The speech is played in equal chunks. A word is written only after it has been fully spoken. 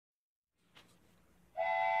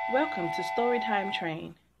Welcome to Storytime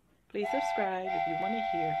Train. Please subscribe if you want to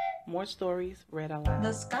hear more stories read aloud.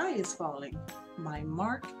 The Sky is Falling by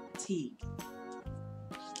Teague.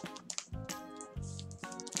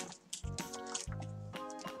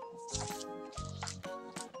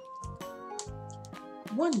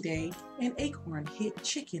 One day, an acorn hit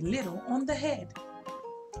Chicken Little on the head.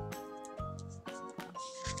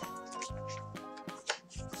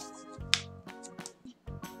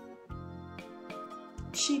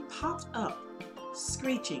 She popped up,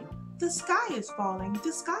 screeching, "The sky is falling,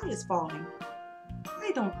 the sky is falling."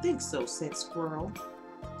 "I don't think so," said Squirrel.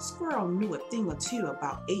 Squirrel knew a thing or two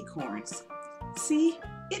about acorns. See,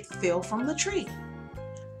 it fell from the tree.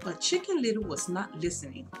 But Chicken Little was not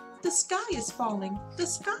listening. "The sky is falling, the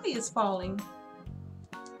sky is falling."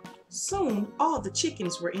 Soon all the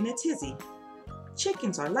chickens were in a tizzy.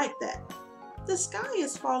 Chickens are like that. "The sky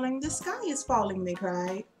is falling, the sky is falling," they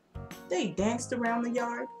cried. They danced around the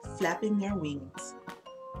yard, flapping their wings.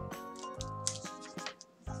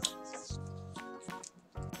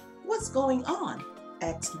 "What's going on?"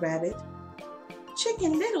 asked Rabbit.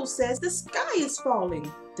 "Chicken Little says the sky is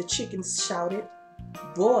falling," the chickens shouted.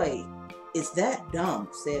 "Boy, is that dumb,"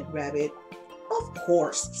 said Rabbit. "Of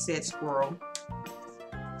course," said Squirrel.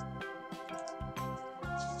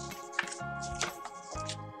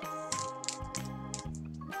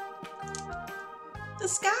 "The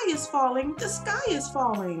sky is falling, the sky is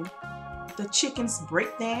falling." The chickens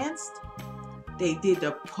breakdanced. They did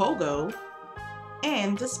the pogo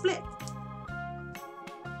and the split.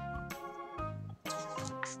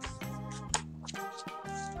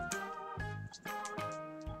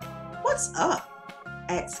 "What's up?"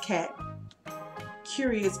 asked Cat,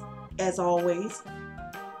 curious as always.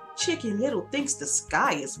 "Chicken Little thinks the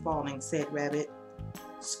sky is falling," said Rabbit.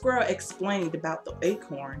 Squirrel explained about the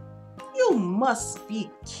acorn. "You must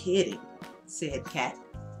be kidding," said Cat.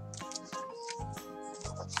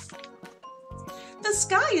 "The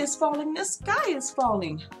sky is falling, the sky is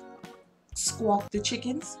falling," squawked the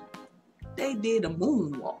chickens. They did a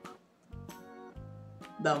moonwalk,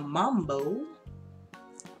 the mambo,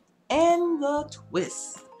 and the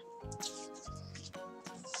twist.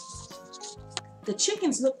 "The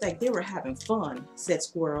chickens looked like they were having fun," said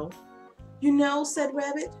Squirrel. "You know," said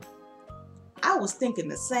Rabbit, "I was thinking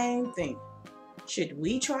the same thing. Should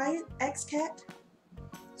we try it?" asked Cat.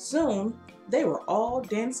 Soon they were all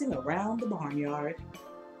dancing around the barnyard.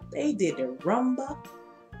 They did the rumba,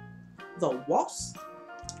 the waltz,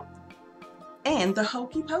 and the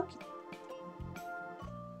hokey pokey.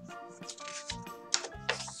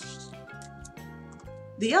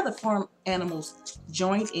 The other farm animals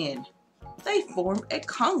joined in. They formed a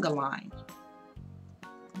conga line.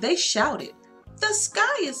 They shouted, "The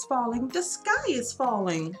sky is falling, the sky is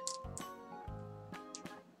falling."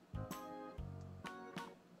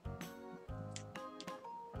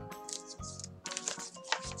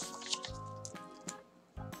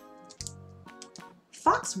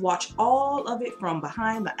 Fox watched all of it from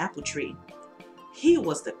behind the apple tree. He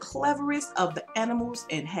was the cleverest of the animals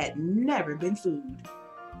and had never been fooled.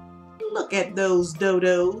 "Look at those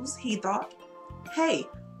dodos," he thought. "Hey,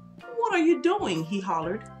 what are you doing?" he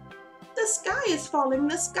hollered. "The sky is falling,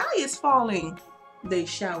 the sky is falling," they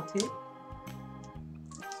shouted.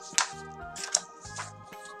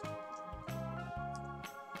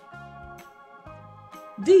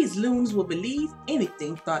 "These loons will believe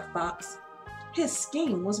anything," thought Fox. His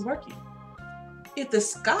scheme was working. "If the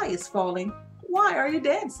sky is falling, why are you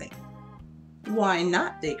dancing?" "Why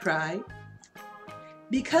not?" they cried.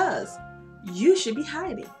 "Because you should be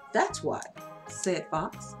hiding, that's why," said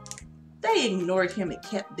Fox. They ignored him and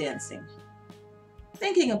kept dancing.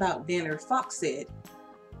 Thinking about dinner, Fox said,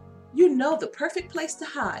 "You know the perfect place to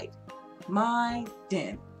hide, my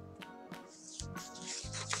den."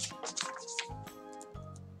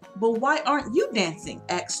 "But why aren't you dancing?"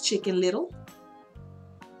 asked Chicken Little.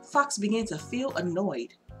 Fox began to feel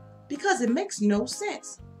annoyed because it makes no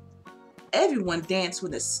sense. "Everyone dances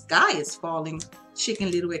when the sky is falling,"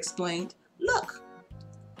 Chicken Little explained. "Look."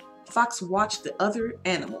 Fox watched the other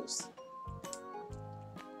animals.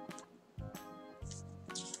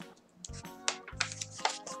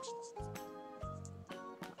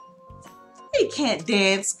 "He can't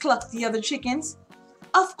dance," clucked the other chickens.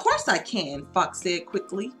 "Of course I can," Fox said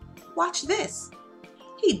quickly. "Watch this."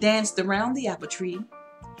 He danced around the apple tree.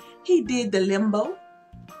 He did the limbo,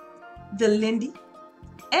 the lindy,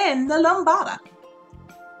 and the lambada.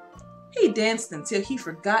 He danced until he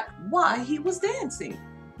forgot why he was dancing.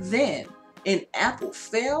 Then an apple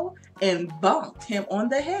fell and bumped him on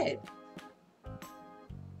the head.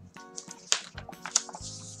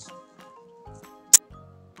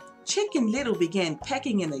 Chicken Little began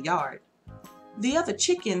pecking in the yard. The other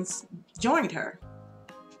chickens joined her.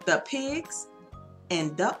 The pigs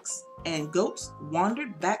and ducks and goats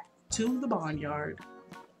wandered back to the barnyard.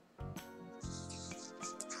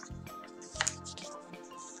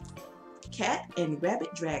 Cat and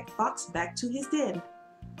Rabbit dragged Fox back to his den.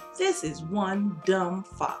 "This is one dumb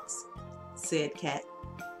fox," said Cat.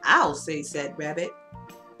 "I'll say," said Rabbit.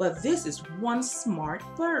 "But this is one smart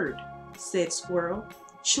bird," said Squirrel,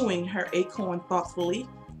 chewing her acorn thoughtfully.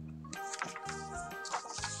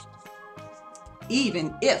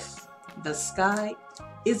 "Even if the sky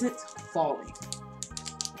isn't falling."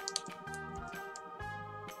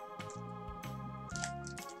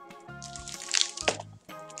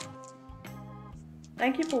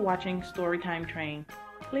 Thank you for watching Storytime Train.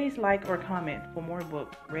 Please like or comment for more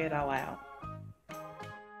books read out loud.